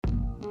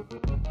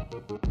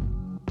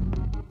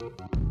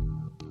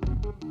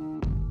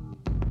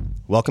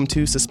Welcome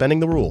to Suspending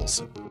the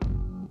Rules,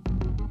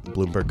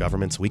 Bloomberg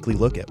Government's weekly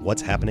look at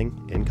what's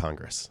happening in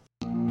Congress.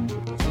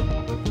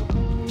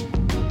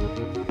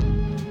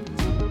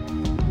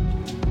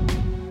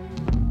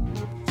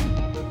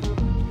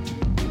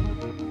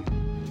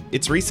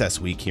 It's recess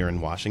week here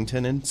in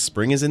Washington, and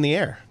spring is in the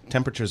air.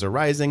 Temperatures are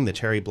rising, the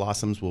cherry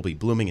blossoms will be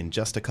blooming in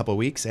just a couple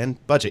weeks,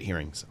 and budget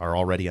hearings are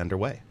already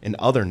underway. In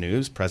other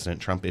news,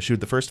 President Trump issued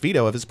the first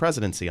veto of his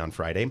presidency on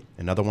Friday.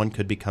 Another one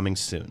could be coming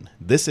soon.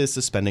 This is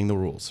Suspending the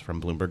Rules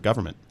from Bloomberg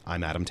Government.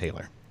 I'm Adam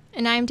Taylor.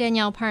 And I'm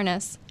Danielle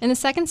Parnas. In the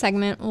second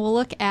segment, we'll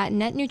look at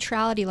net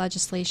neutrality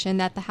legislation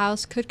that the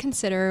House could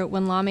consider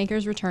when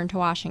lawmakers return to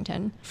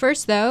Washington.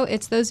 First, though,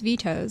 it's those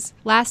vetoes.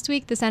 Last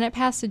week, the Senate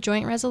passed a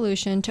joint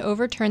resolution to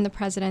overturn the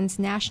president's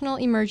national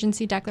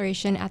emergency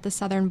declaration at the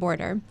southern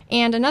border,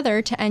 and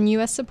another to end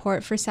U.S.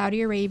 support for Saudi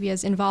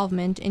Arabia's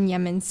involvement in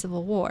Yemen's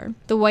civil war.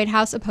 The White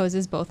House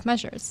opposes both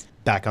measures.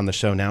 Back on the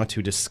show now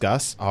to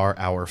discuss are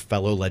our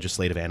fellow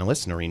legislative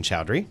analysts, Noreen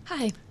Chowdhury.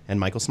 Hi. And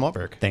Michael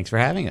Smallberg. Thanks for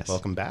having us.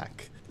 Welcome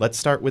back. Let's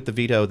start with the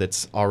veto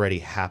that's already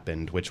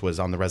happened, which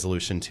was on the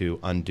resolution to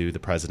undo the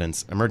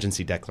president's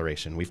emergency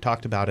declaration. We've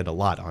talked about it a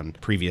lot on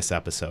previous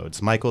episodes.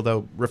 Michael,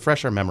 though,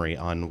 refresh our memory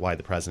on why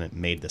the president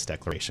made this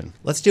declaration.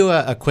 Let's do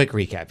a quick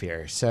recap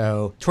here.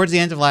 So towards the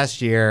end of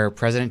last year,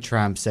 President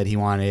Trump said he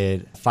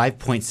wanted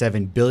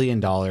 $5.7 billion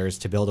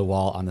to build a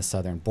wall on the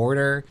southern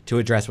border to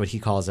address what he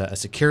calls a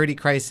security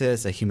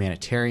crisis, a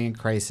humanitarian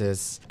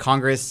crisis.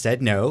 Congress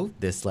said no.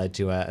 This led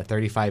to a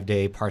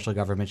 35-day partial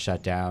government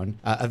shutdown.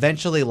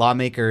 Eventually,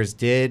 lawmakers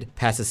did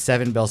pass a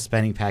 7-bill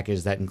spending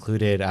package that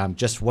included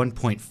just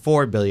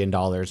 $1.4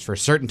 billion for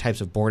certain types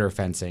of border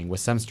fencing with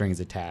some strings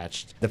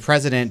attached. The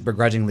president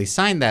begrudgingly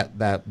signed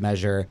that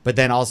measure, but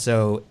then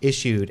also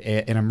issued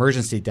an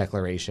emergency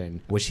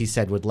declaration, which he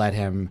said would let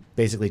him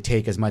basically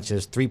take as much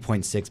as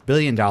 $3.6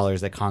 billion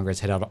that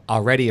Congress had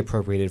already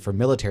appropriated for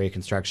military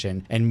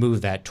construction and move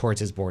that towards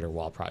his border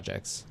wall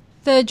projects.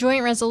 The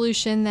joint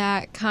resolution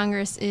that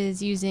Congress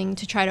is using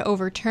to try to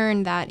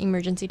overturn that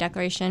emergency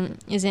declaration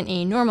isn't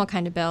a normal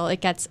kind of bill.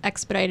 It gets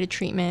expedited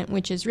treatment,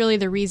 which is really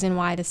the reason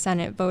why the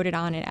Senate voted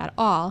on it at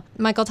all.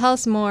 Michael, tell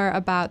us more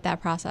about that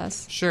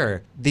process.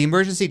 Sure. The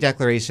emergency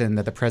declaration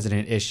that the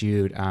president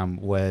issued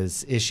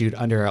was issued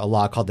under a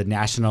law called the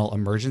National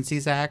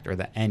Emergencies Act, or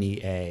the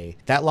NEA.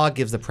 That law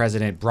gives the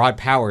president broad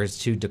powers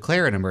to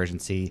declare an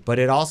emergency, but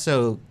it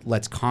also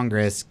lets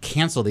Congress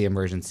cancel the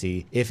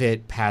emergency if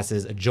it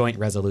passes a joint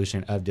resolution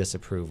of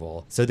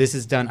disapproval. So this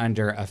is done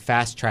under a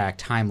fast-track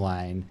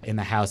timeline in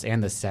the House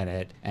and the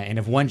Senate. And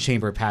if one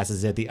chamber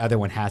passes it, the other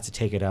one has to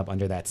take it up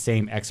under that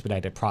same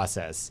expedited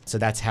process. So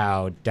that's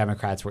how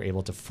Democrats were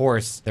able to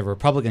force the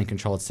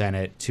Republican-controlled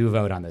Senate to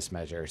vote on this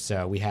measure.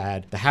 So we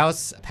had the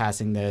House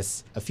passing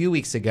this. A few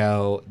weeks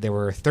ago, there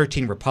were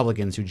 13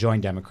 Republicans who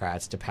joined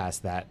Democrats to pass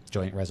that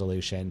joint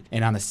resolution.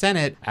 And on the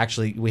Senate,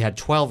 actually, we had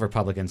 12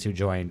 Republicans who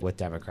joined with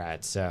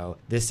Democrats. So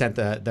this sent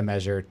the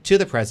measure to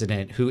the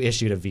president, who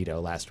issued a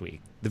veto last week.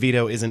 The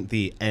veto isn't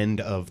the end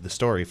of the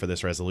story for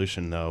this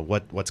resolution, though.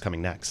 What's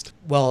coming next?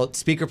 Well,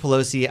 Speaker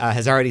Pelosi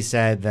has already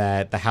said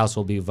that the House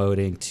will be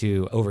voting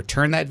to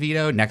overturn that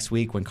veto next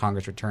week when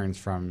Congress returns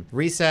from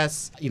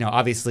recess.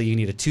 Obviously, you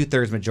need a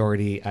 2/3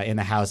 majority in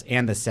the House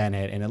and the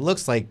Senate, and it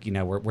looks like,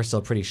 we're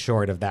still pretty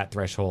short of that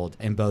threshold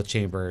in both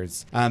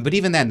chambers. But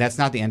even then, that's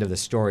not the end of the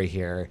story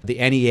here. The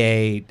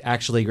NEA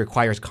actually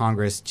requires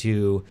Congress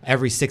to,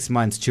 every 6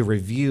 months, to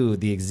review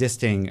the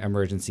existing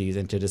emergencies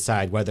and to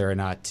decide whether or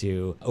not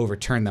to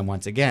overturn them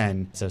once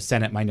again. So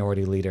Senate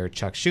Minority Leader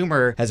Chuck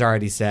Schumer has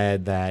already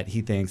said that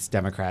he thinks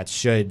Democrats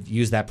should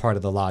use that part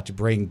of the law to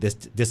bring this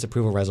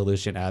disapproval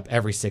resolution up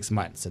every 6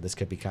 months. So this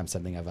could become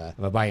something of a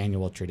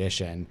biannual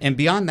tradition. And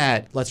beyond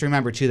that, let's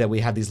remember too that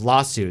we have these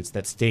lawsuits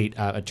that state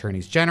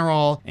attorneys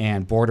general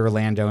and border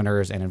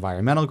landowners and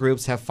environmental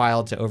groups have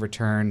filed to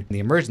overturn the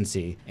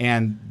emergency.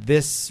 And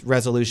this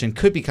resolution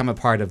could become a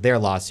part of their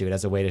lawsuit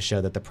as a way to show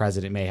that the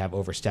president may have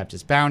overstepped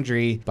his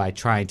boundary by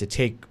trying to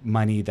take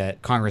money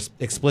that Congress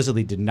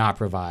explicitly did not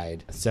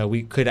provide. So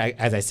we could,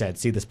 as I said,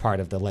 see this part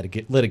of the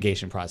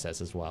litigation process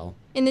as well.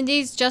 In the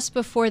days just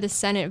before the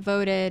Senate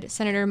voted,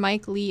 Senator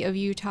Mike Lee of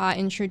Utah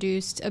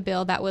introduced a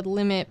bill that would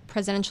limit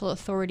presidential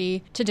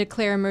authority to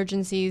declare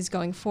emergencies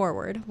going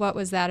forward. What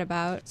was that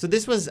about? So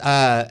this was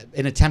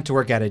an attempt to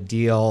work out a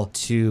deal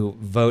to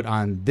vote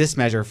on this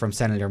measure from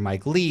Senator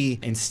Mike Lee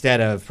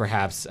instead of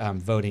perhaps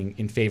voting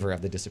in favor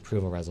of the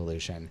disapproval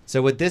resolution.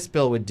 So what this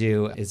bill would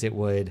do is it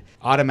would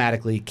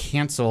automatically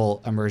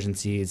cancel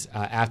emergencies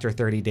after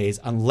 30 days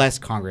unless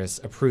Congress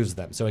approves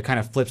them. So it kind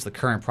of flips the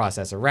current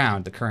process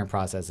around. The current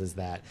process is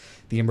that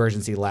the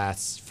emergency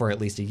lasts for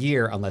at least a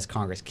year unless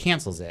Congress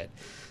cancels it.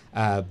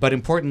 But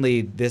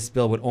importantly, this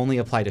bill would only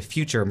apply to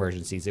future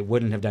emergencies. It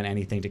wouldn't have done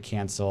anything to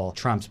cancel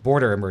Trump's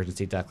border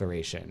emergency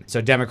declaration.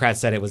 So Democrats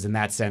said it was, in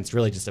that sense,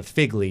 really just a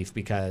fig leaf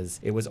because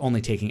it was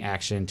only taking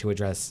action to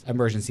address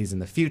emergencies in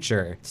the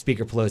future.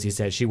 Speaker Pelosi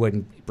said she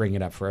wouldn't bring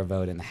it up for a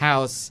vote in the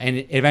House.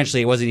 And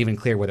eventually, it wasn't even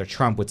clear whether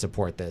Trump would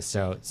support this.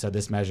 So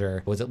this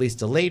measure was at least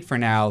delayed for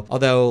now,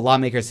 although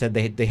lawmakers said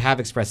they have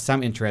expressed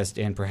some interest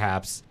in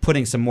perhaps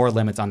putting some more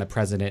limits on the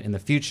president in the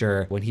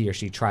future when he or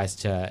she tries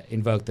to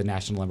invoke the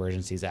National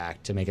Emergencies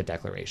Act to make a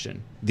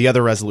declaration. The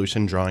other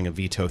resolution drawing a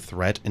veto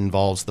threat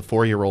involves the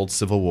 4-year-old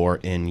civil war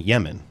in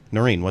Yemen.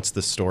 Noreen, what's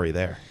the story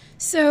there?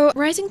 So,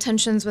 rising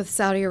tensions with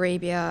Saudi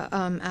Arabia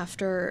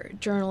after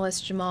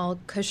journalist Jamal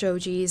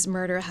Khashoggi's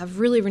murder have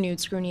really renewed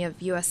scrutiny of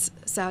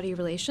U.S.-Saudi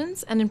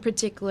relations, and in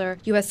particular,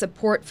 U.S.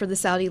 support for the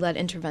Saudi-led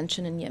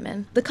intervention in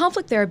Yemen. The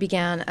conflict there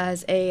began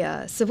as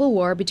a civil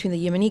war between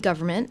the Yemeni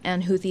government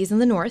and Houthis in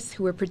the north,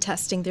 who were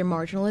protesting their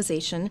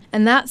marginalization,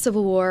 and that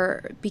civil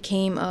war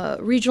became a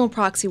regional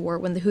proxy war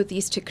when the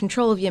Houthis took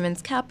control of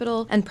Yemen's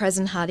capital and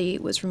President Hadi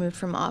was removed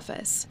from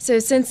office. So,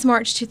 since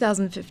March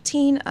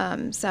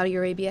 2015, Saudi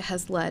Arabia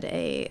has led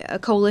a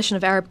coalition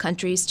of Arab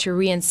countries to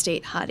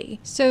reinstate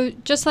Hadi. So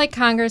just like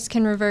Congress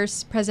can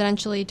reverse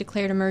presidentially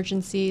declared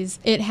emergencies,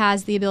 it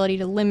has the ability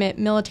to limit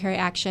military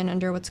action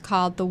under what's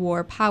called the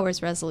War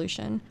Powers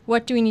Resolution.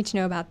 What do we need to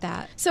know about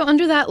that? So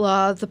under that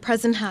law, the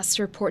president has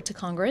to report to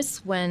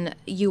Congress when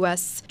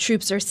U.S.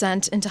 troops are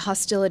sent into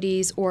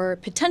hostilities or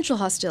potential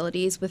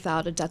hostilities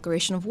without a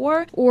declaration of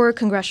war or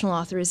congressional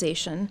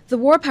authorization. The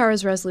War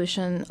Powers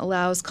Resolution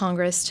allows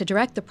Congress to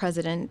direct the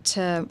president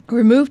to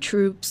remove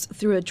troops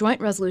through a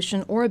joint resolution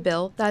or a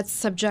bill that's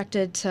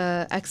subjected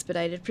to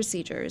expedited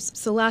procedures.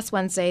 So last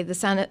Wednesday, the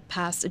Senate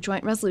passed a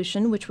joint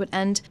resolution which would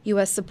end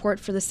U.S. support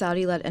for the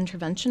Saudi-led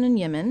intervention in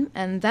Yemen,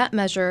 and that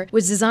measure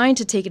was designed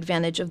to take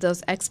advantage of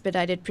those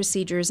expedited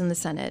procedures in the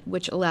Senate,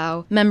 which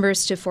allow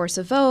members to force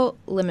a vote,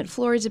 limit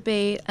floor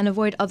debate, and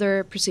avoid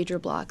other procedure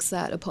blocks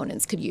that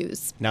opponents could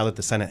use. Now that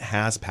the Senate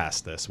has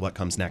passed this, what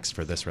comes next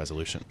for this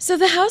resolution? So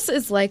the House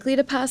is likely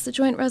to pass the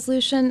joint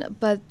resolution,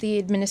 but the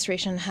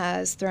administration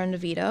has thrown a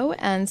veto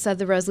and said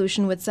the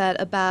resolution would set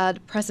a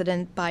bad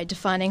precedent by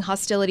defining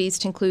hostilities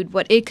to include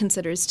what it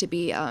considers to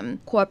be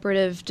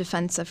cooperative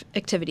defensive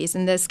activities,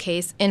 in this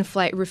case,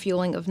 in-flight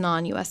refueling of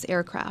non-U.S.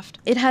 aircraft.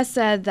 It has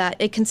said that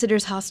it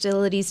considers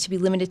hostilities to be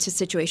limited to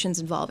situations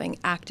involving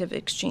active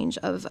exchange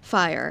of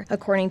fire,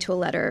 according to a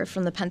letter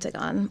from the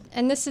Pentagon.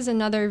 And this is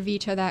another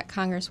veto that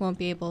Congress won't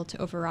be able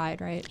to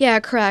override, right? Yeah,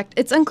 correct.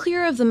 It's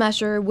unclear if the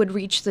measure would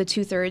reach the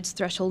two-thirds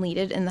threshold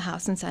needed in the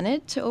House and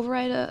Senate to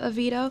override a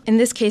veto. In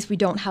this case, we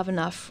don't have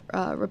enough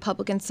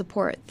Republican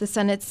support. The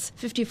Senate's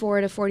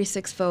 54 to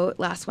 46 vote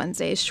last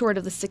Wednesday is short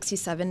of the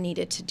 67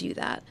 needed to do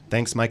that.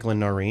 Thanks, Michael and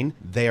Noreen.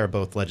 They are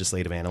both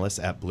legislative analysts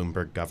at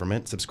Bloomberg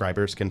Government.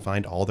 Subscribers can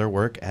find all their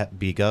work at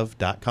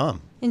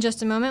bgov.com. In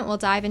just a moment, we'll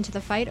dive into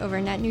the fight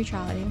over net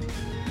neutrality.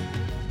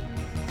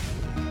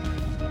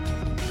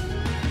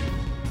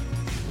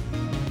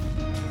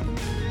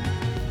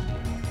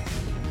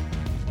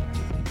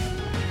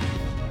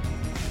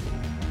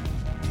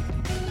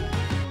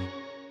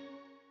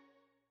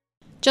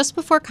 Just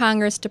before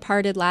Congress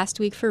departed last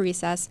week for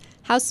recess,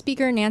 House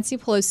Speaker Nancy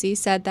Pelosi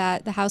said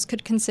that the House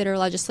could consider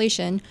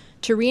legislation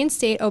to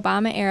reinstate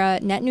Obama-era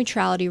net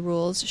neutrality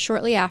rules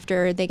shortly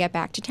after they get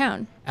back to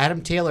town.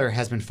 Adam Taylor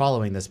has been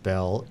following this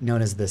bill,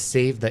 known as the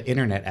Save the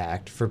Internet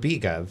Act, for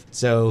BGov.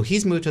 So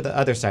he's moved to the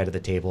other side of the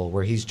table,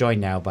 where he's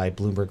joined now by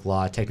Bloomberg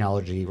Law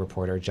technology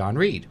reporter John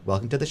Reed.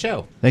 Welcome to the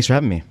show. Thanks for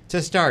having me.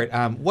 To start,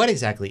 what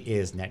exactly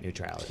is net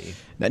neutrality?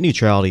 Net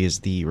neutrality is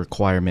the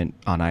requirement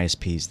on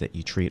ISPs that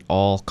you treat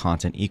all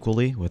content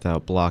equally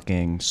without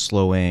blocking,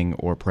 slowing,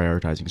 or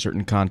prioritizing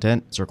certain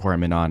content. It's a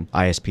requirement on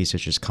ISPs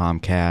such as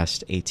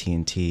Comcast,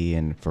 AT&T,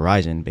 and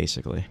Verizon,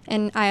 basically.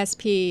 And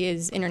ISP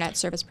is Internet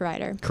Service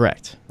Provider.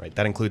 Correct. Right.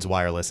 That includes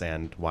wireless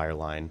and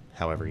wireline,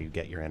 however you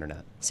get your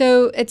internet.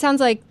 So it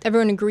sounds like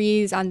everyone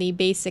agrees on the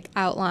basic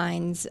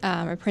outlines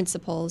or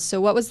principles.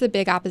 So what was the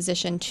big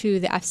opposition to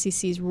the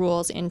FCC's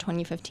rules in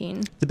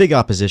 2015? The big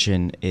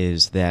opposition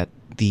is that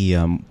the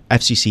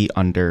FCC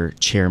under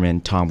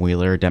Chairman Tom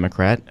Wheeler, a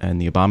Democrat,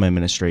 and the Obama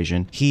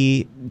administration,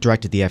 he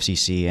directed the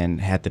FCC and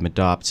had them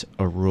adopt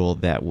a rule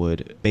that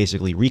would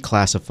basically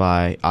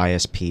reclassify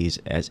ISPs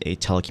as a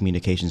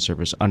telecommunications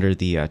service under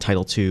the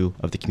Title II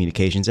of the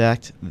Communications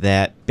Act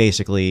that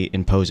basically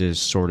imposes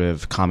sort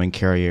of common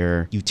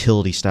carrier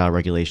utility-style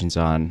regulations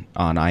on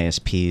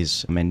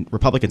ISPs. And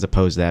Republicans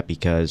oppose that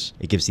because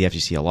it gives the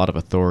FCC a lot of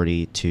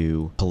authority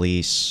to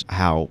police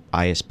how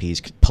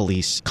ISPs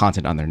police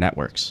content on their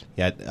networks.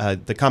 Yeah,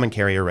 the common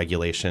carrier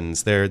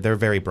regulations, they're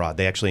very broad.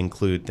 They actually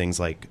include things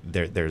like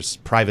there's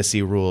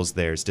privacy rules,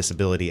 there's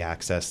disability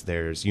access,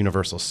 there's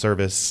universal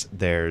service,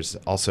 there's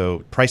also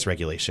price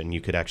regulation. You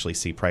could actually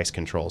see price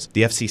controls.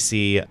 The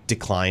FCC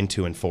declined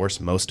to enforce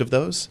most of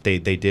those. They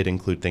did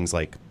include things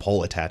like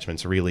poll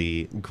attachments,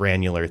 really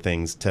granular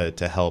things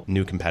to help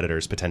new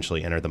competitors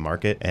potentially enter the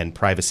market, and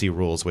privacy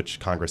rules, which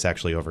Congress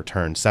actually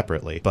overturned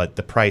separately. But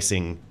the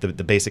pricing,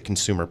 the basic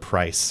consumer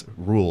price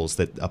rules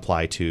that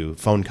apply to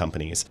phone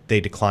companies,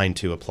 they declined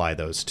to apply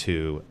those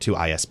to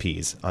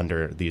ISPs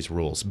under these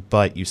rules.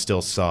 But you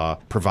still saw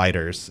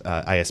providers,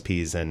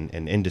 ISPs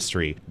and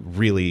industry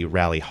really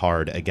rally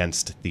hard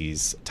against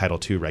these Title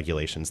II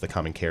regulations, the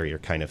common carrier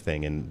kind of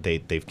thing, and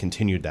they've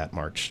continued that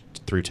march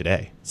through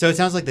today. So it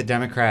sounds like the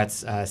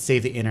Democrats'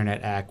 Save the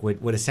Internet Act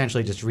would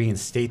essentially just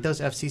reinstate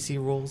those FCC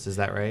rules. Is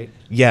that right?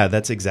 Yeah,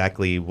 that's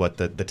exactly what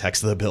the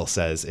text of the bill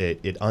says.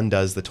 It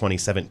undoes the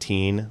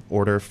 2017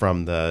 order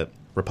from the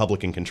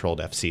Republican-controlled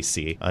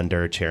FCC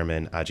under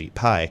Chairman Ajit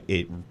Pai.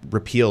 It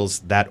repeals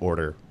that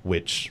order,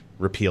 which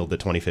repealed the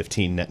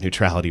 2015 net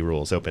neutrality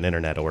rules, open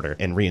internet order,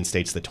 and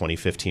reinstates the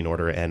 2015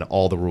 order and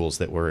all the rules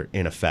that were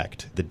in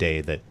effect the day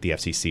that the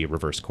FCC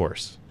reversed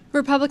course.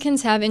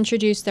 Republicans have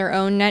introduced their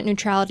own net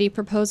neutrality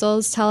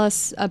proposals. Tell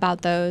us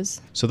about those.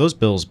 So those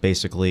bills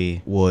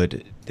basically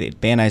would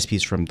ban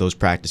ISPs from those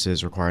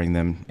practices, require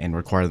them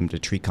to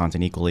treat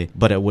content equally,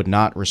 but it would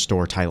not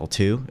restore Title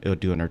II. It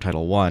would do it under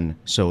Title I,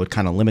 so it would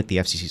kind of limit the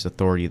FCC's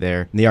authority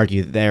there. And they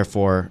argue,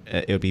 therefore,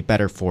 it would be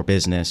better for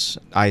business.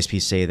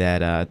 ISPs say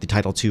that the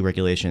Title II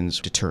regulations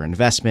deter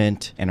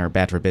investment and are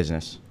bad for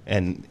business.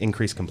 And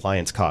increase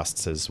compliance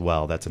costs as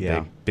well. That's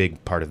a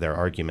big part of their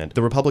argument.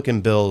 The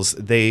Republican bills,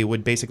 they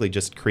would basically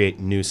just create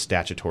new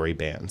statutory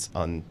bans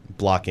on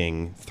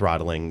blocking,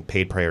 throttling,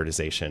 paid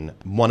prioritization.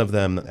 One of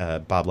them,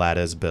 Bob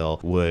Latta's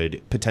bill,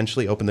 would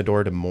potentially open the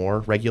door to more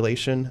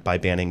regulation by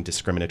banning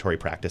discriminatory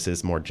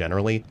practices more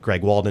generally.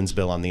 Greg Walden's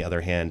bill, on the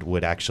other hand,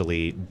 would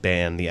actually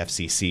ban the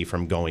FCC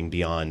from going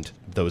beyond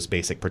those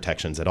basic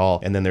protections at all.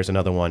 And then there's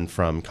another one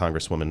from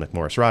Congresswoman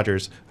McMorris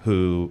Rodgers,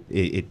 who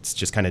it's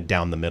just kind of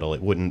down the middle.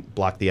 It wouldn't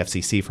block the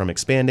FCC from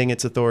expanding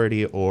its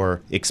authority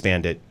or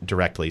expand it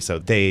directly. So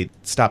they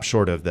stop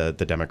short of the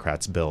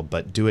Democrats' bill,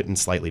 but do it in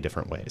slightly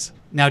different ways.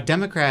 Now,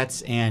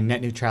 Democrats and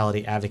net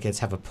neutrality advocates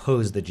have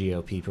opposed the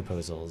GOP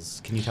proposals.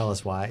 Can you tell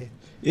us why?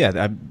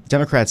 Yeah,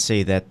 Democrats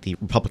say that the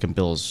Republican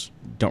bills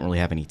don't really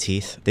have any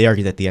teeth. They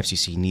argue that the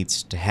FCC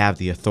needs to have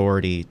the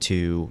authority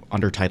to,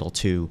 under Title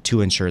II,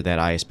 to ensure that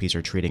ISPs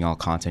are treating all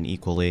content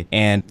equally.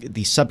 And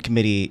the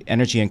subcommittee,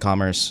 Energy and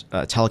Commerce,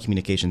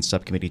 Telecommunications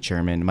Subcommittee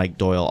Chairman Mike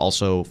Doyle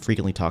also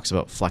frequently talks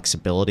about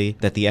flexibility,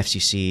 that the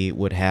FCC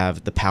would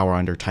have the power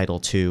under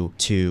Title II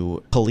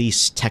to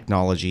police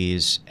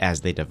technologies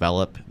as they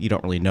develop. You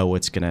don't really know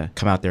what's going to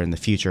come out there in the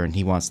future, and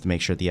he wants to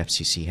make sure the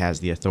FCC has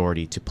the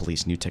authority to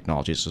police new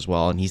technologies as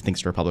well. And he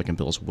thinks Republican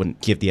bills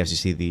wouldn't give the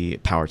FCC the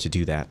power to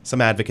do that.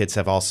 Some advocates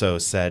have also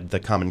said the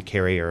common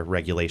carrier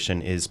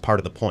regulation is part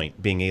of the point,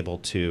 being able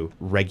to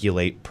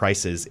regulate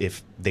prices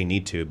if they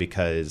need to,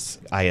 because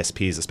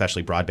ISPs,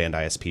 especially broadband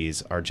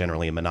ISPs, are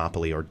generally a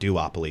monopoly or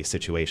duopoly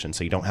situation.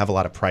 So you don't have a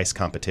lot of price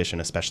competition,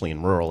 especially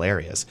in rural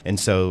areas. And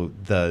so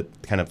the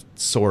kind of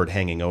sword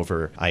hanging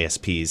over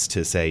ISPs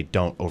to say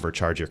don't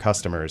overcharge your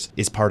customers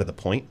is part of the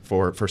point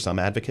for some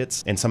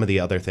advocates. And some of the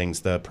other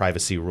things, the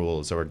privacy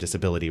rules or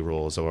disability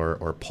rules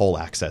or poll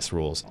access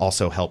rules,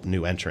 also help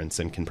new entrants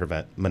and can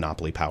prevent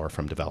monopoly power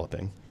from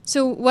developing.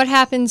 So what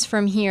happens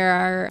from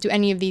here? Do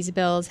any of these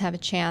bills have a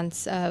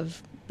chance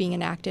of being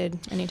enacted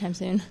anytime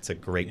soon? It's a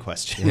great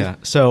question. Yeah.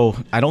 So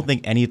I don't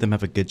think any of them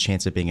have a good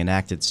chance of being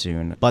enacted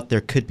soon, but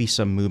there could be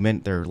some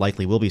movement. There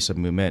likely will be some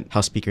movement.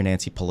 House Speaker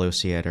Nancy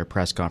Pelosi at her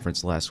press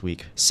conference last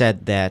week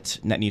said that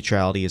net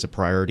neutrality is a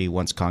priority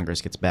once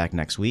Congress gets back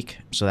next week.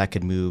 So that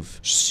could move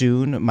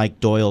soon. Mike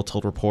Doyle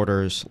told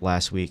reporters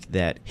last week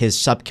that his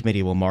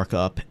subcommittee will mark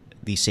up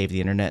the Save the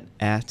Internet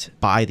Act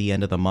by the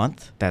end of the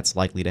month. That's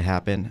likely to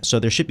happen. So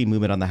there should be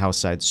movement on the House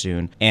side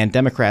soon. And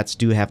Democrats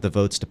do have the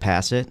votes to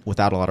pass it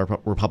without a lot of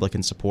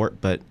Republican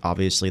support, but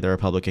obviously the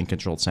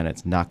Republican-controlled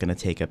Senate's not going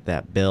to take up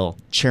that bill.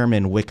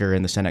 Chairman Wicker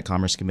in the Senate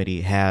Commerce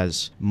Committee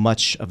has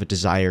much of a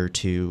desire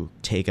to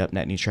take up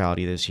net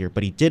neutrality this year,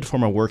 but he did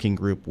form a working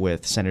group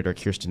with Senator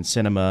Kyrsten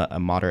Sinema, a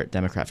moderate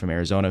Democrat from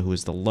Arizona, who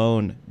is the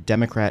lone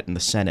Democrat in the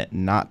Senate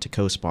not to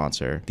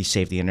co-sponsor the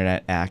Save the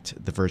Internet Act,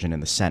 the version in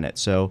the Senate.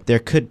 So there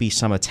could be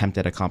some attempt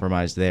at a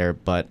compromise there,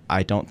 but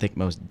I don't think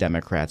most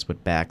Democrats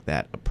would back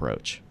that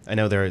approach. I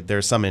know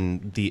there's some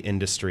in the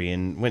industry,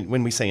 and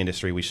when we say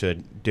industry, we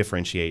should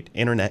differentiate.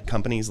 Internet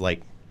companies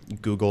like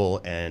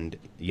Google and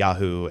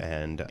Yahoo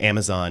and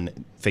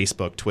Amazon,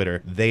 Facebook,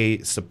 Twitter, they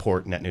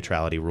support net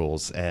neutrality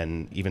rules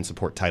and even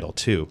support Title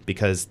II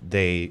because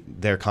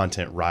their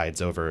content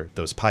rides over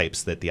those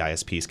pipes that the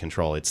ISPs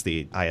control. It's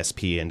the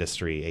ISP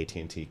industry,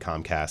 AT&T,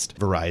 Comcast,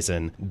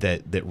 Verizon,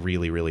 that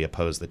really, really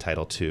oppose the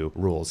Title II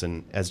rules.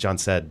 And as John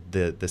said,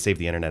 the Save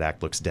the Internet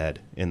Act looks dead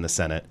in the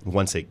Senate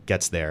once it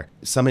gets there.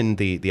 Some in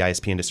the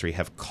ISP industry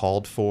have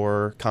called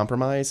for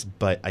compromise,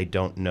 but I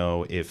don't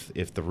know if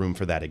the room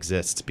for that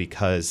exists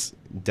because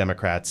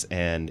Democrats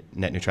and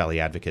net neutrality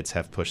advocates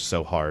have pushed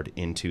so hard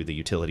into the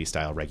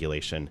utility-style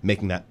regulation,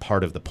 making that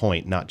part of the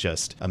point, not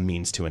just a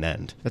means to an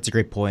end. That's a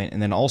great point.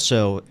 And then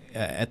also,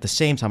 at the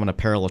same time, on a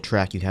parallel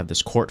track, you have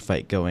this court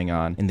fight going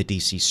on in the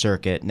D.C.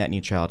 Circuit. Net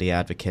neutrality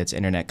advocates,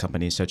 internet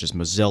companies such as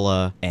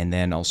Mozilla, and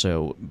then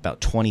also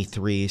about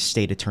 23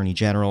 state attorney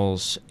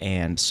generals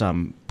and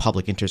some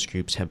public interest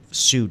groups have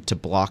sued to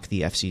block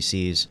the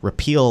FCC's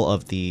repeal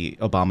of the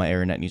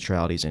Obama-era net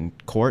neutralities in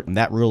court. And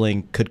that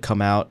ruling could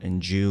come out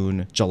in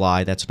June,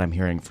 July. That's what I'm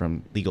hearing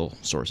from legal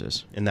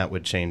sources. And that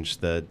would change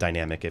the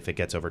dynamic if it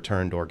gets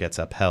overturned or gets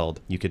upheld.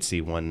 You could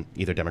see when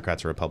either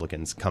Democrats or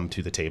Republicans come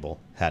to the table,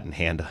 hat in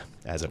hand,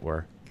 as it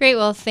were. Great.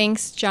 Well,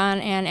 thanks, John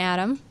and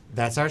Adam.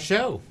 That's our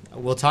show.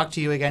 We'll talk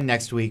to you again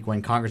next week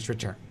when Congress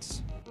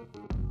returns.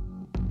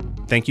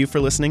 Thank you for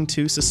listening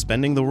to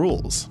Suspending the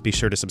Rules. Be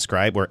sure to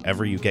subscribe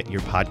wherever you get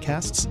your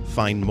podcasts.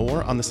 Find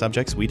more on the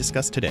subjects we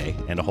discussed today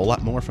and a whole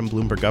lot more from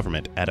Bloomberg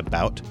Government at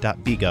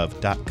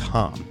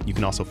about.bgov.com. You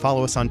can also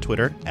follow us on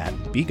Twitter at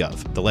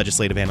bgov. The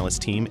legislative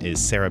analyst team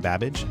is Sarah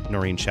Babbage,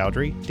 Noreen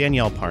Chowdhury,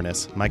 Danielle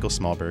Parnas, Michael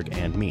Smallberg,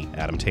 and me,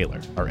 Adam Taylor.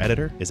 Our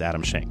editor is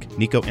Adam Schenk.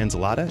 Nico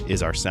Anzalata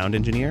is our sound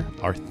engineer.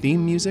 Our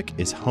theme music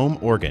is Home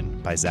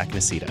Organ by Zach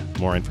Nisita.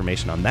 More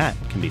information on that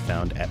can be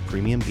found at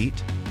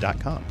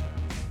premiumbeat.com.